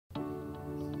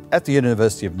At the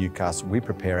University of Newcastle, we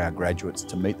prepare our graduates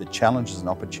to meet the challenges and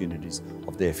opportunities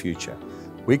of their future.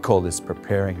 We call this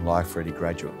preparing life-ready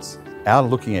graduates. Our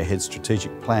Looking Ahead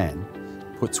strategic plan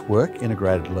puts work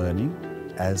integrated learning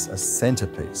as a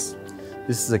centrepiece.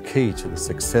 This is a key to the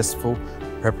successful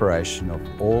preparation of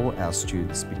all our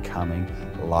students becoming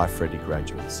life-ready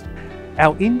graduates.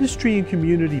 Our industry and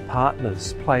community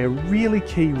partners play a really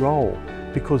key role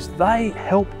because they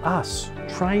help us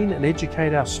train and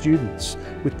educate our students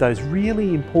with those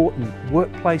really important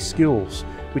workplace skills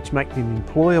which make them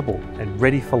employable and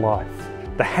ready for life.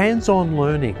 The hands-on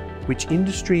learning which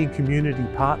industry and community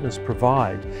partners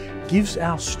provide gives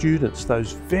our students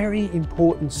those very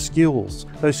important skills,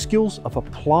 those skills of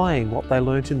applying what they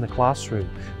learnt in the classroom,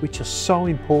 which are so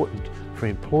important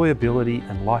for employability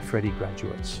and life-ready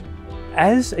graduates.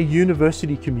 As a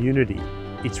university community,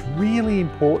 it's really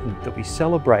important that we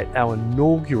celebrate our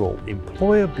inaugural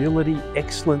Employability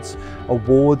Excellence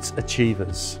Awards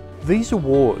achievers. These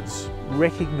awards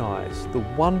recognise the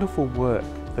wonderful work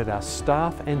that our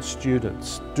staff and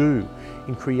students do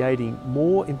in creating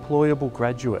more employable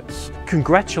graduates.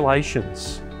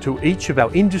 Congratulations to each of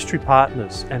our industry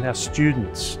partners and our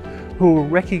students who are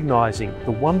recognising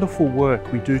the wonderful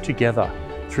work we do together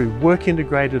through work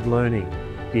integrated learning,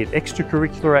 be it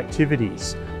extracurricular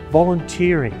activities,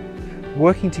 volunteering,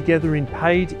 working together in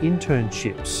paid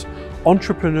internships,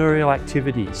 entrepreneurial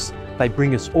activities. They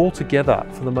bring us all together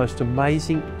for the most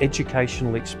amazing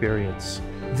educational experience.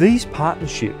 These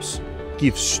partnerships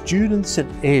give students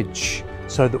an edge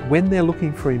so that when they're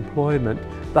looking for employment,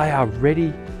 they are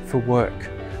ready for work.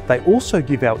 They also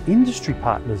give our industry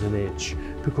partners an edge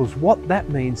because what that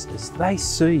means is they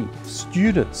see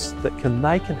students that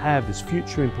they can have as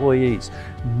future employees,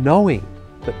 knowing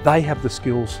that they have the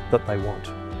skills that they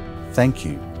want. Thank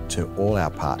you to all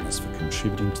our partners for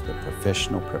contributing to the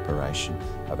professional preparation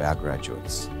of our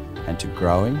graduates and to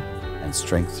growing and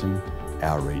strengthening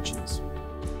our regions.